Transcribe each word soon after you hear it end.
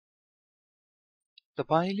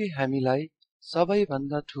तपाईले हामीलाई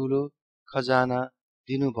सबैभन्दा ठूलो खजाना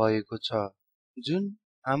दिनुभएको छ जुन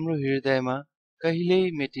हाम्रो हृदयमा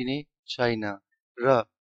कहिल्यै मेटिने छैन र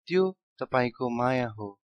त्यो तपाईको माया हो।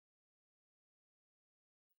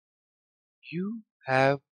 You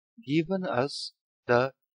have given us the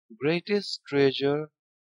greatest treasure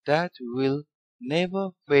that will never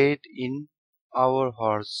fade in our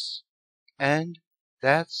hearts, and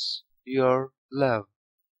that's your love.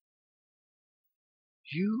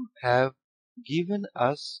 You have given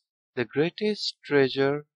us the greatest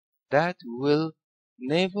treasure that will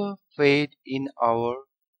never fade in our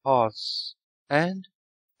hearts, and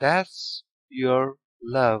that's your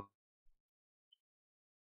love.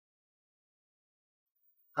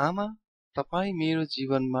 आमा, तपाई मेरो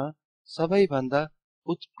जीवनमा सबैभन्दा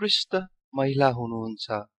उत्कृष्ट महिला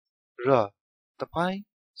हुनुहुन्छ र तपाई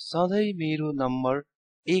सधैँ मेरो नम्बर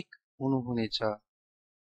 1 हुनुहुनेछ।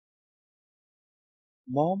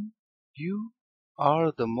 Mom, you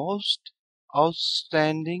are the most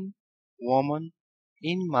outstanding woman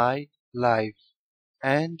in my life,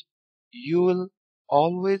 and you will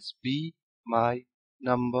always be my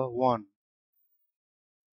number 1.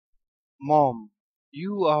 Mom,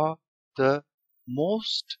 you are the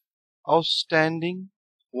most outstanding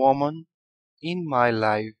woman in my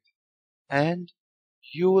life, and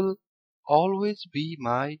you will always be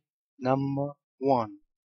my number 1.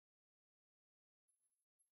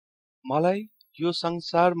 मलाई यो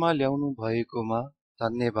संसारमा ल्याउनु भएकोमा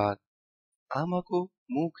धन्यवाद। आमाको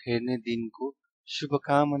मुख हेर्ने दिनको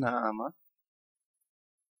शुभकामना आमा।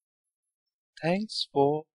 Thanks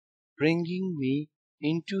for bringing me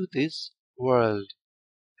into this world.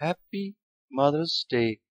 Happy Mother's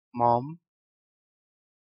Day, Mom.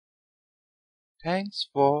 Thanks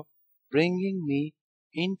for bringing me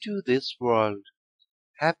into this world.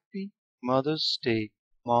 Happy Mother's Day,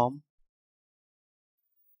 Mom.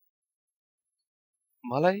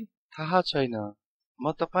 मलाई थाहा छैन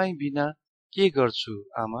म तपाई बिना के गर्छु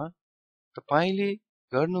आमा। तपाईले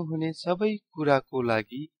गर्नुहुने सबै कुराको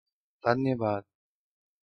लागि धन्यवाद।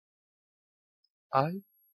 I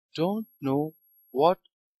don't know what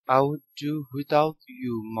I would do without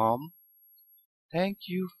you, Mom. Thank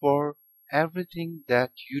you for everything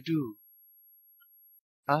that you do.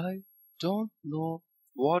 I don't know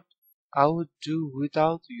what I would do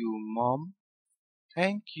without you, Mom.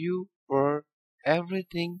 Thank you for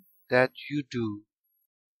everything that you do.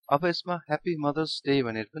 अब यसमा happy mothers day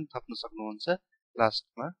भनेर पनि थप्न सक्नुहुन्छ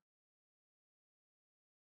लास्टमा।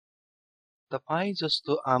 तपाई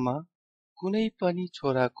जस्तो आमा कुनै पनि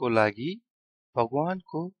छोराको लागि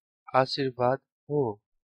भगवानको आशीर्वाद हो।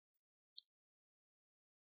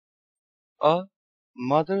 A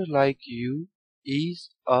mother like you is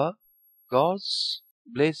a God's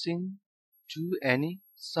blessing to any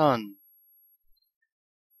son.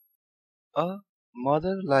 A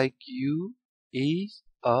mother like you is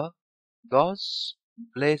a God's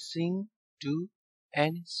blessing to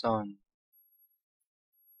any son.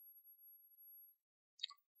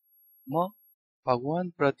 म भगवान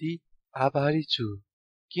प्रति आभारी छु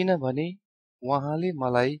किनभने उहाँले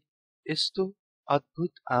मलाई यस्तो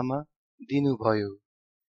अद्भुत आमा दिनुभयो।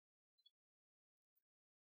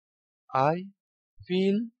 I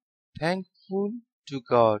feel thankful to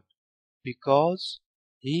God because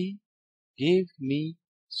He gave me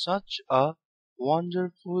such a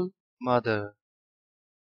wonderful mother.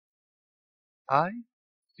 I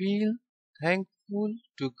feel thankful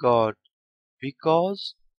to God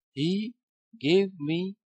because He gave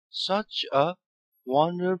me such a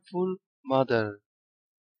wonderful mother.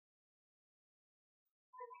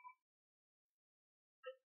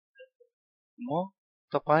 म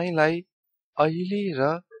तपाईलाई अहिले र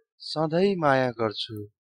सधैँ माया गर्छु।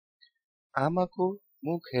 आमाको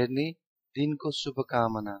मुख हेर्ने दिनको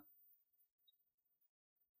शुभकामना।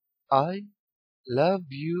 I love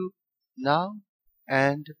you now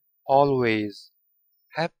and always.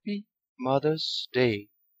 Happy Mother's Day.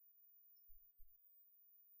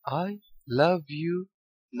 I love you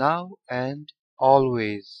now and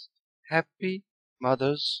always. Happy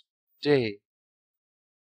Mother's Day.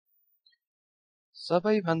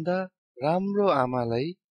 सबैभन्दा राम्रो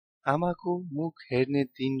आमालाई आमाको मुख हेर्ने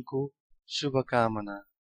दिनको शुभकामना।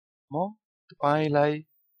 म तपाईलाई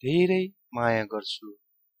धेरै माया गर्छु।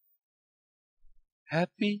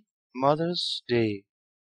 Happy Mother's Day.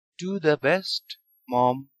 Do the best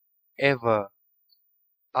mom ever.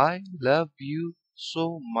 I love you so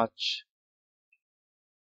much.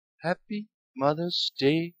 Happy Mother's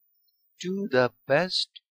Day. Do the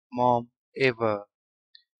best mom ever.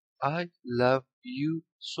 I love you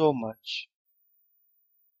so much.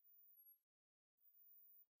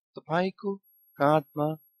 तपाईको काँधमा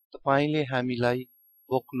तपाईले हामीलाई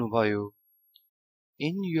बोक्नुभयो.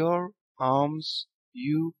 In your arms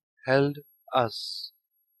you held us.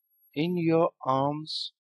 In your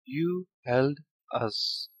arms you held us.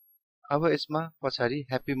 अब यसमा पछाडि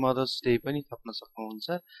happy mothers day पनि थप्न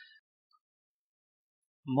सक्नुहुन्छ.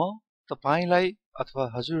 म तपाईलाई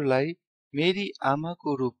अथवा हजुरलाई मेरी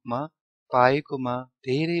आमाको रूपमा पाएकोमा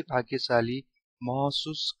धेरै भाग्यशाली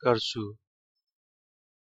महसुस गर्छु.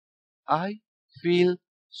 I feel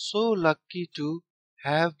so lucky to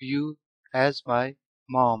have you as my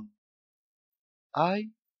mom. I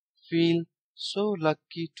feel so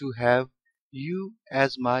lucky to have you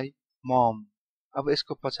as my mom. अब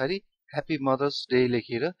यसको पछाडि ह्यापी मदर्स डे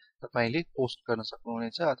लेखेर तपाईले पोस्ट गर्न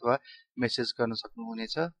सक्नुहुनेछ अथवा मेसेज गर्न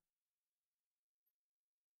सक्नुहुनेछ.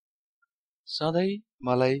 सधैँ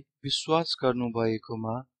मलाई विश्वास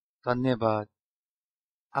गर्नुभएकोमा धन्यवाद.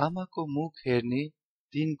 आमाको मुख हेर्ने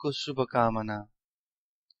दिनको शुभकामना.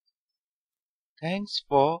 Thanks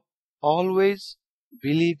for always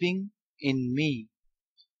believing in me.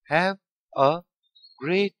 Have a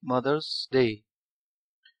great Mother's Day.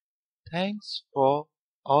 Thanks for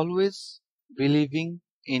always believing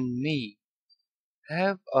in me.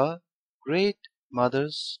 Have a great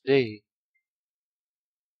Mother's Day.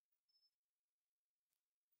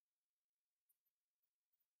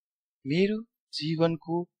 मेरो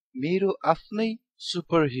जीवनको मेरो आफ्नै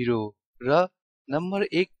सुपर हिरो र नम्बर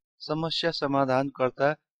 1 समस्या समाधानकर्ता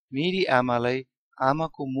मेरी आमालाई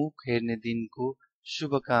आमाको मुख हेर्ने दिनको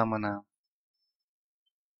शुभकामना.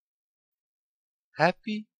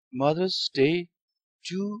 Happy Mother's Day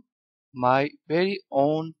to my very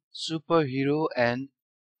own superhero and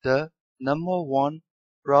the number 1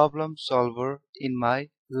 problem solver in my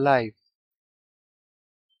life.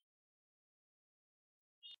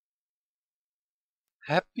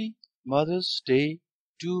 Happy Mother's Day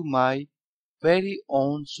to my very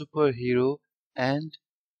own superhero and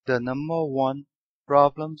the number 1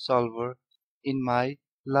 problem solver in my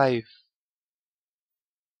life.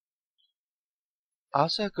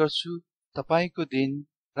 आशा गर्छु तपाईको दिन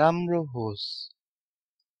राम्रो होस्.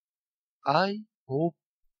 I hope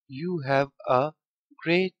you have a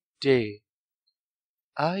great day.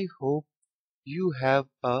 I hope you have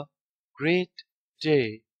a great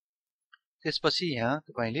day. त्यसपछि यहाँ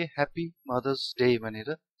तपाईले happy mothers day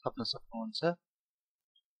भनेर थप्न सक्नुहुन्छ.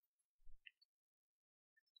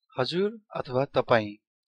 हजुर अथवा तपाई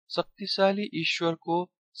शक्तिशाली ईश्वरको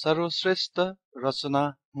सर्वश्रेष्ठ रचना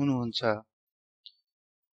हुनुहुन्छ.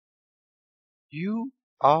 You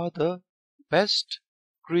are the best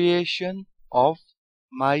creation of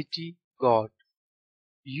mighty God.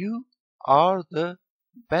 You are the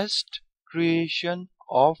best creation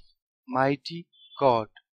of mighty God.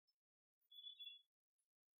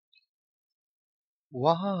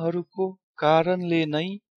 उहाँहरूको कारणले नै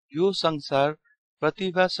यो संसार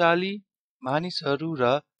प्रतिभाशाली मानिसहरू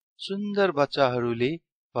र सुन्दर बच्चाहरूले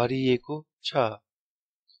भरिएको छ.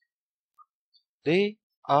 They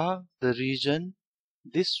are the reason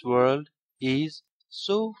this world is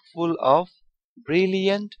so full of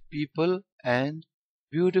brilliant people and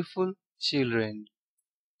beautiful children.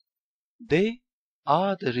 They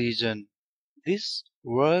are the reason this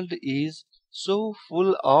world is so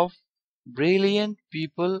full of brilliant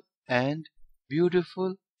people and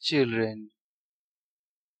beautiful children.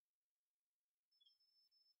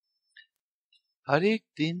 हरेक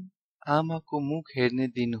दिन आमाको मुख हेर्ने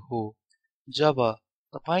दिन हो जब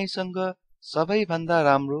तपाईसँग सबैभन्दा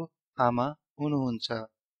राम्रो आमा हुनुहुन्छ.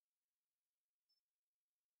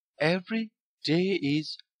 Every day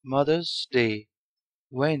is Mother's Day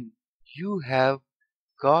when you have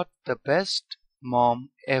got the best mom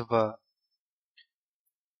ever.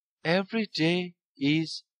 Every day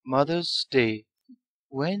is Mother's Day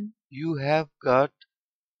when you have got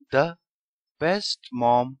the best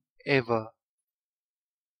mom ever.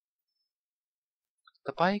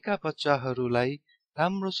 तपाईका बच्चाहरूलाई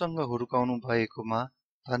राम्रोसँग हुर्काउनु भएकोमा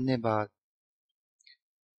धन्यवाद.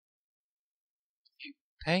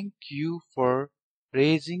 Thank you for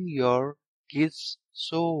raising your kids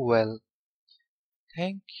so well.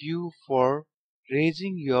 Thank you for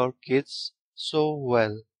raising your kids so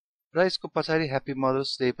well. र यसको पछाडि happy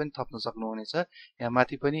mothers day पनि थप्न सक्नुहुनेछ. यहाँ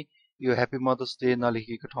माथि पनि यो ह्यापी मदर्स डे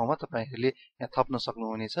नलेखेको ठाउँमा तपाईहरुले यहाँ थप्न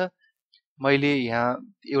सक्नुहुनेछ. मैले यहाँ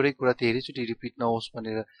एउटै कुरा धेरैचोटि रिपिट नहोस्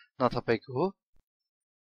भनेर नथपेको हो.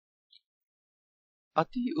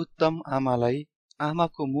 अति उत्तम आमालाई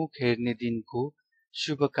आमाको मुख हेर्ने दिनको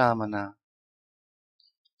शुभकामना.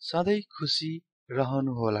 सधैँ खुसी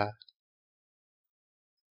रहनुहोला.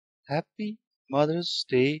 Happy Mother's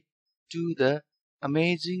Day to the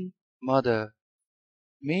amazing mother.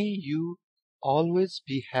 May you always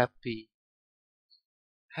be happy.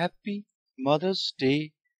 Happy Mother's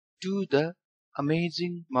Day to the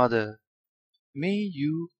amazing mother. May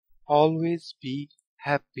you always be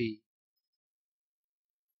happy.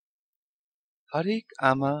 हरेक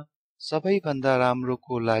आमा सबैभन्दा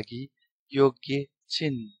राम्रोको लागि योग्य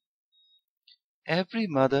छिन्. Every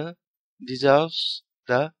mother deserves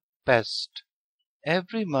the best.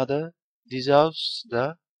 Every mother deserves the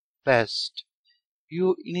best. यो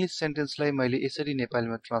English सेन्टेन्सलाई मैले यसरी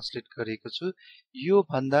नेपालीमा ट्रान्सलेट गरेको छु. यो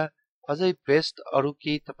भन्दा अझै बेस्ट अरु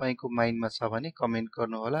केही तपाईको माइन्डमा छ भने कमेन्ट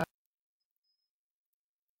गर्नुहोला.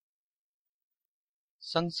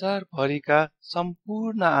 संसारभरिका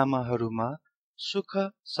सम्पूर्ण आमाहरूमा सुख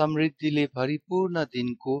समृद्धिले भरिपूर्ण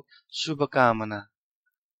दिनको शुभकामना.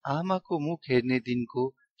 आमाको मुख हेर्ने दिनको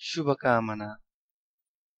शुभकामना.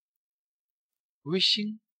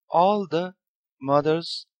 Wishing all the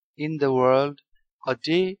mothers in the world a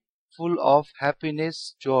day full of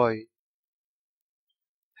happiness, joy.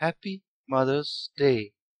 Happy Mother's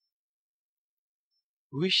Day.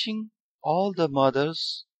 Wishing all the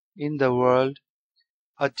mothers in the world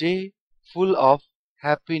a day full of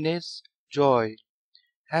happiness, joy.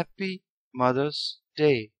 Happy Mother's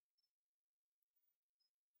Day.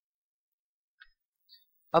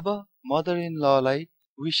 अब mother in ललाई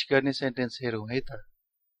wish गर्ने sentence हेरौं है त.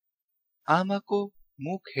 आमाको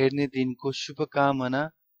मुख हेर्ने दिनको शुभकामना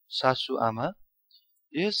सासु आमा.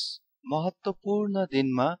 यस महत्त्वपूर्ण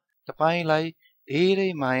दिनमा तपाईलाई धेरै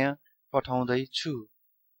माया पठाउँदै छु.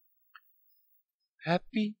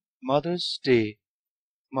 Happy Mother's Day,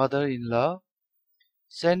 mother-in-law.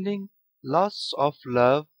 Sending lots of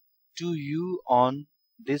love to you on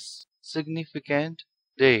this significant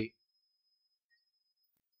day.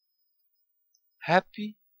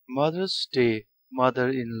 Happy Mother's Day,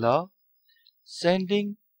 mother-in-law.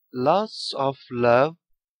 Sending lots of love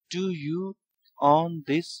to you on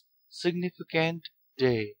this significant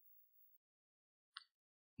day.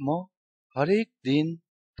 म हरेक दिन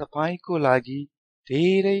तपाईको लागि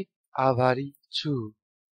धेरै आभारी छु.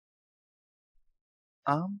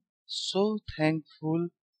 I'm so thankful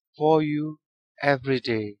for you every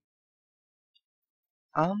day.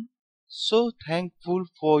 I'm so thankful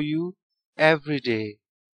for you every day.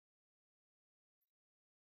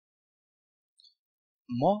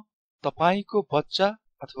 म तपाईको बच्चा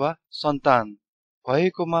अथवा सन्तान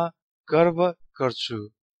भएकोमा गर्व गर्छु.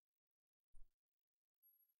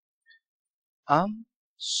 I'm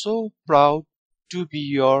so proud to be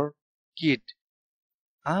your kid.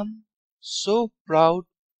 I'm so proud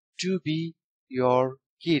to be your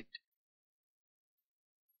kid.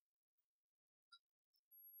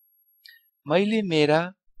 मैले मेरा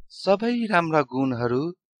सबै राम्रा गुणहरू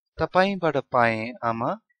तपाईबाट पाएँ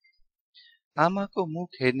आमा. आमाको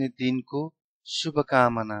मुख हेर्ने दिनको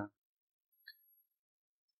शुभकामना.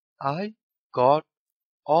 I got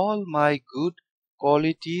all my good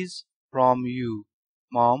qualities from you,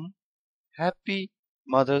 Mom. Happy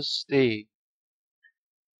Mother's Day.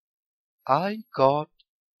 I got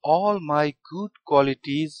all my good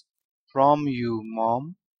qualities from you,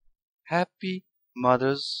 Mom. Happy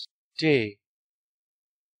Mother's Day.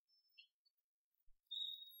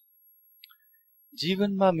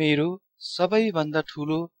 जीवनमा मेरो सबैभन्दा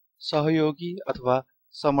ठूलो सहयोगी अथवा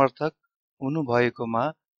समर्थक हुनुभएकोमा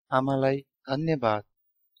आमालाई धन्यवाद.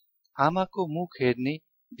 आमाको मुख हेर्ने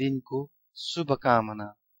दिनको शुभकामना.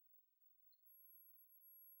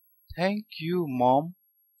 Thank you, Mom,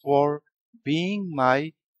 for being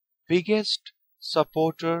my biggest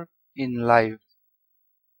supporter in life.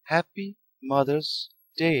 Happy Mother's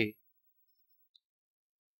Day.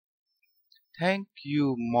 Thank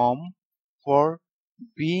you, Mom, for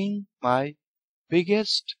being my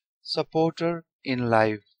biggest supporter in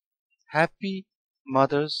life. Happy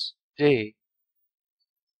Mother's Day.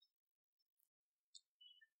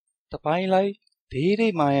 तपाईलाई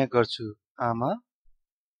धेरै माया गर्छु आमा.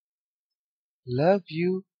 Love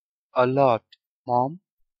you a lot, Mom.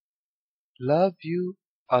 Love you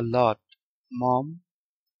a lot, Mom.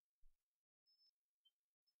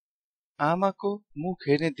 आमाको मुख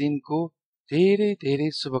हेर्ने दिनको धेरै धेरै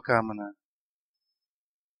शुभकामना.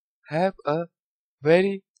 Have a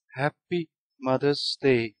very happy Mother's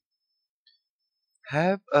Day.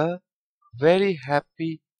 Have a very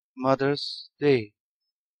happy Mother's Day.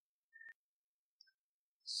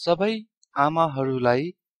 सबै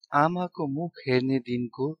आमाहरूलाई आमाको मुख हेर्ने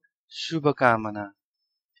दिनको शुभकामना.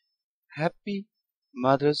 Happy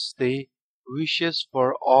Mother's Day wishes for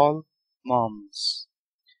all moms.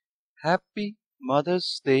 Happy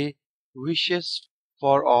Mother's Day wishes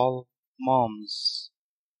for all moms.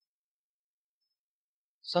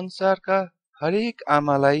 संसारका हरेक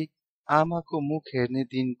आमालाई आमाको मुख हेर्ने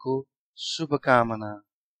दिनको शुभकामना।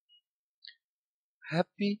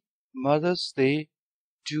 Happy Mother's Day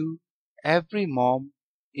to every mom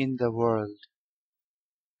in the world.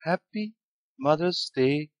 Happy Mother's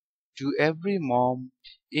Day to every mom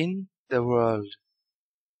in the world.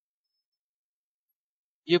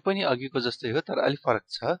 यो पनि अघिको जस्तै हो तर अलि फरक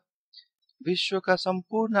छ। विश्वका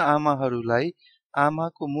सम्पूर्ण आमाहरूलाई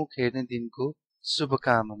आमाको मुख हेर्ने दिनको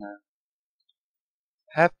शुभकामना।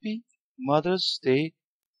 Happy Mother's Day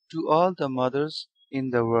to all the mothers in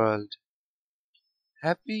the world.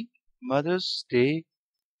 Happy Mother's Day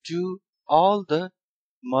to all the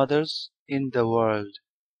mothers in the world.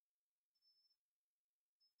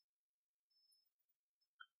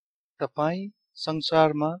 तपाई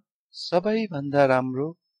संसारमा सबैभन्दा राम्रो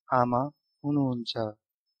आमा हुनुहुन्छ।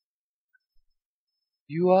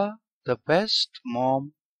 You are the best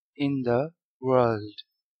mom in the world.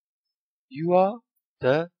 You are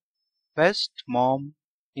the best mom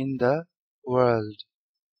in the world.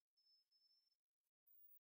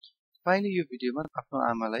 तपाईले यो भिडियोमा आफ्नो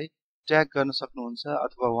आमालाई ट्याग गर्न सक्नुहुन्छ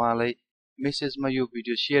अथवा उहाँलाई मेसेजमा यो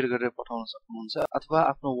भिडियो शेयर गरेर पठाउन सक्नुहुन्छ अथवा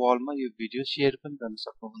आफ्नो वालमा यो भिडियो शेयर पनि गर्न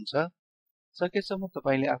सक्नुहुन्छ। सकेसम्म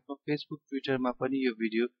तपाईले आफ्नो फेसबुक ट्विटरमा पनि यो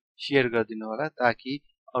भिडियो शेयर गरिदिनु होला ताकि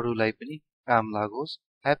अरूलाई पनि काम लागोस्।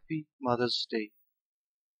 Happy mothers day.